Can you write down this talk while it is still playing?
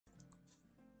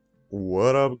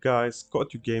What up guys,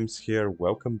 Kotyu Games here,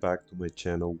 welcome back to my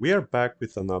channel. We are back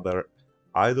with another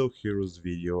Idle Heroes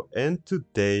video and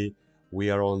today we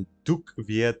are on Duke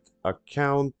Viet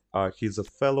account. He's a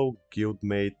fellow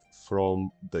guildmate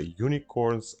from the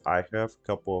Unicorns. I have a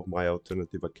couple of my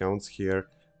alternative accounts here.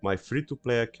 My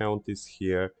free-to-play account is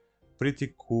here.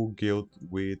 Pretty cool guild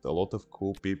with a lot of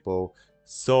cool people.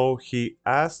 So he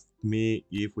asked me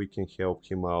if we can help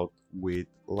him out with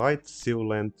Light Seal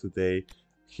Land today.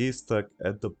 He's stuck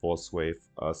at the boss wave,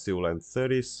 Sealand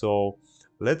 30, so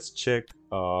let's check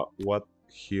what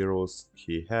heroes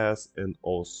he has and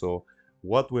also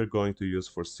what we're going to use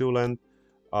for Sealand.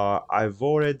 I've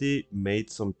already made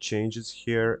some changes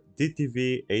here.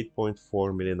 DTV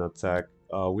 8.4 million attack.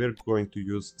 We're going to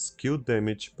use skill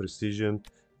damage, precision.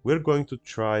 We're going to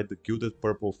try the Gilded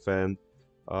Purple Fan.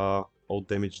 All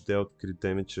damage dealt, crit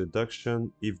damage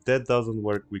reduction. If that doesn't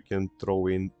work, we can throw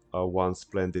in one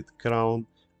Splendid Crown.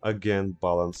 Again,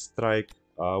 Balanced Strike.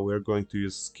 We're going to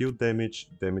use skill damage,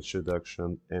 damage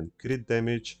reduction, and crit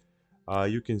damage.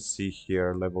 You can see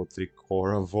here level 3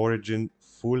 Core of Origin,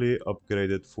 fully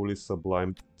upgraded, fully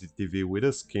sublimed DTV with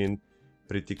a skin.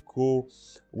 Pretty cool.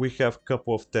 We have a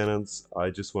couple of tenants.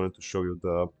 I just wanted to show you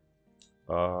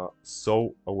the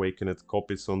Soul Awakened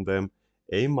copies on them.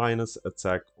 A-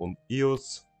 attack on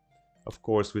Eos. Of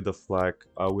course, with the flag,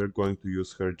 we're going to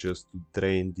use her just to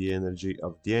drain the energy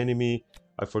of the enemy.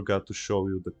 I forgot to show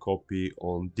you the copy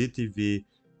on DTV.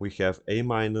 We have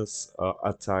A-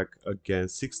 attack, again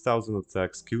 6000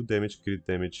 attack, skill damage, crit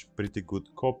damage, pretty good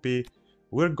copy.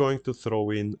 We're going to throw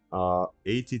in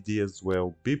ATD as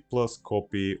well, B plus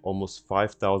copy, almost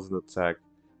 5000 attack,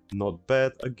 not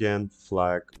bad. Again,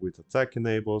 flag with attack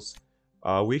enables.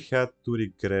 We had to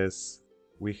regress,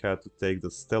 we had to take the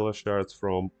Stellar Shards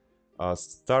from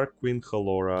Star Queen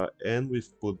Halora and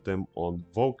we've put them on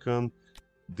Vulcan.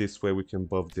 This way we can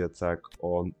buff the attack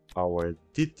on our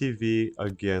DTV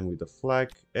again with a flag,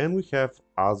 and we have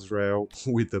Azrael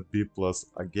with a B plus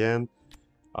again.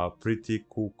 Pretty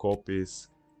cool copies,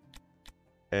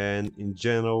 and in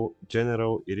general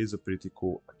it is a pretty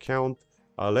cool account.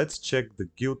 Let's check the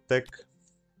guild tech.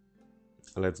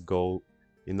 Let's go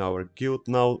in our guild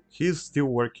now. He's still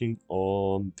working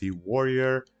on the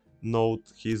warrior.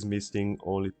 Note he's missing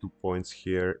only 2 points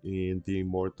here in the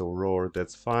immortal roar.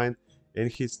 That's fine. And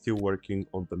he's still working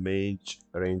on the mage,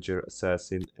 ranger,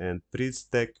 assassin, and priest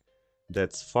tech.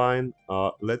 That's fine.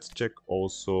 Let's check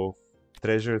also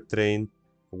treasure train.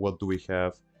 What do we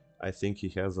have? I think he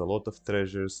has a lot of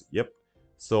treasures. Yep.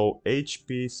 So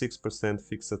HP 6%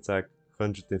 fixed attack,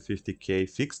 150k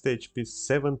fixed HP,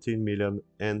 17 million,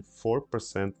 and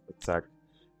 4% attack.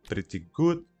 Pretty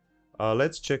good.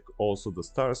 Let's check also the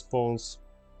star spawns.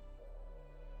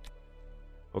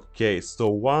 Okay, so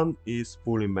one is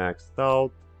fully maxed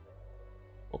out.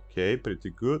 Okay, pretty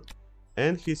good.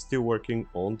 And he's still working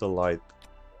on the light.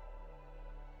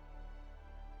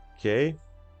 Okay,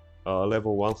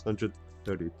 level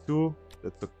 132.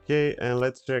 That's okay. And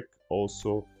let's check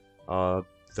also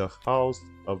the house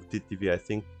of DTV. I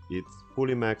think it's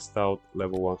fully maxed out,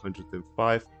 level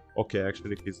 105. Okay,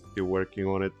 actually he's still working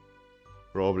on it.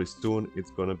 Probably soon it's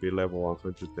gonna be level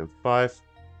 105.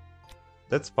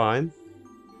 That's fine.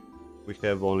 We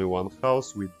have only one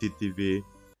house with DTV,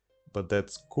 but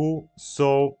that's cool.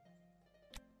 So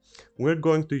we're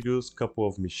going to use a couple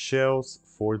of Michelles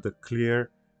for the clear.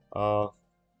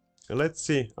 Let's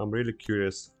see, I'm really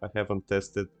curious. I haven't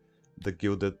tested the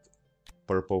Gilded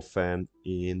Purple Fan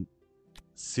in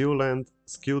Sealand.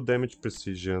 Skill damage,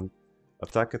 precision,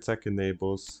 attack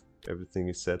enables, everything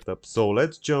is set up. So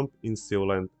let's jump in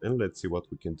Sealand and let's see what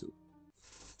we can do.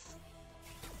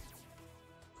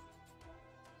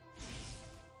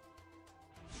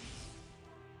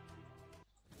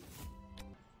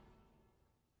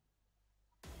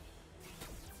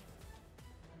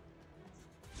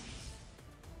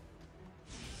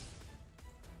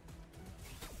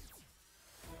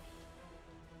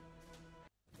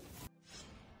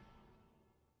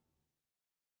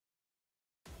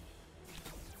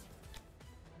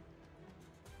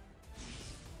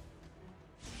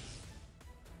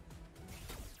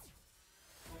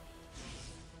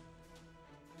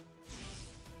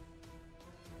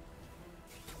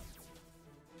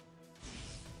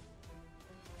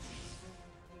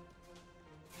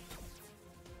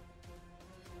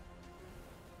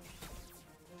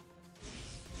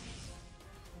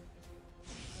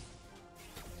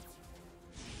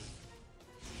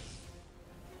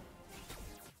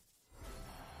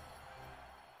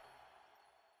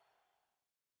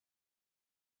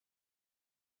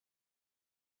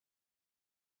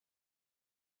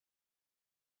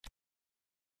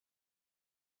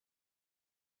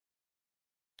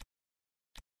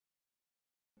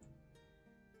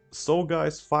 So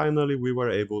guys, finally we were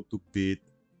able to beat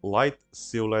Light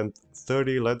Sealant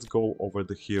 30. Let's go over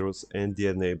the heroes and the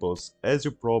enables. As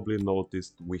you probably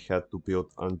noticed, we had to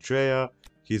build Andrea.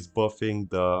 He's buffing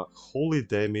the holy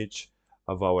damage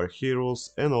of our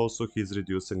heroes, and also he's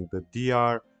reducing the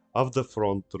DR of the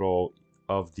front row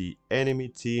of the enemy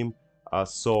team.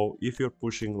 So if you're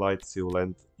pushing Light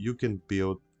Sealant, you can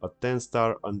build a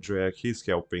 10-star Andrea. He's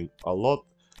helping a lot.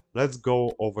 Let's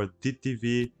go over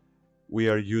DTV. We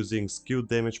are using skill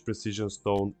damage precision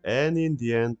stone, and in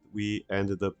the end we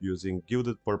ended up using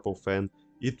gilded purple fan.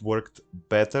 It worked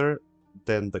better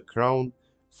than the crown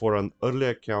for an early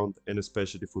account, and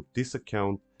especially for this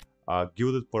account,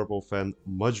 gilded purple fan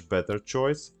much better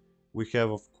choice. We have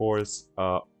of course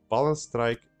balance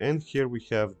strike, and here we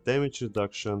have damage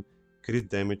reduction, crit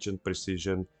damage and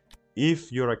precision.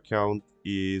 If your account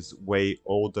is way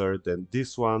older than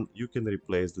this one, you can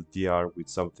replace the DR with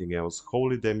something else.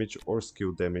 Holy damage or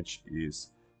skill damage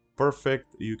is perfect.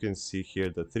 You can see here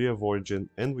the Tree of Origin,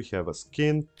 and we have a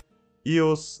skin.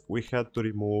 Eos, we had to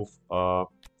remove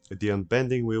the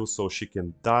unbending wheel so she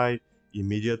can die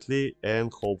immediately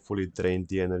and hopefully drain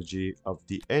the energy of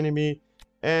the enemy.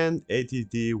 And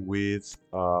ATD with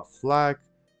flag,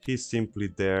 he's simply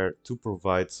there to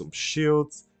provide some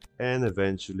shields and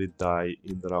eventually die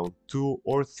in round 2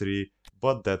 or 3,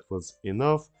 but that was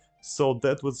enough. So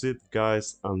that was it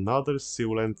guys, another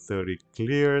Sealant 30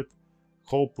 cleared.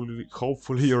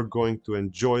 Hopefully you're going to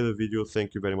enjoy the video.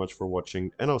 Thank you very much for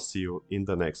watching, and I'll see you in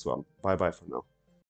the next one. Bye bye for now.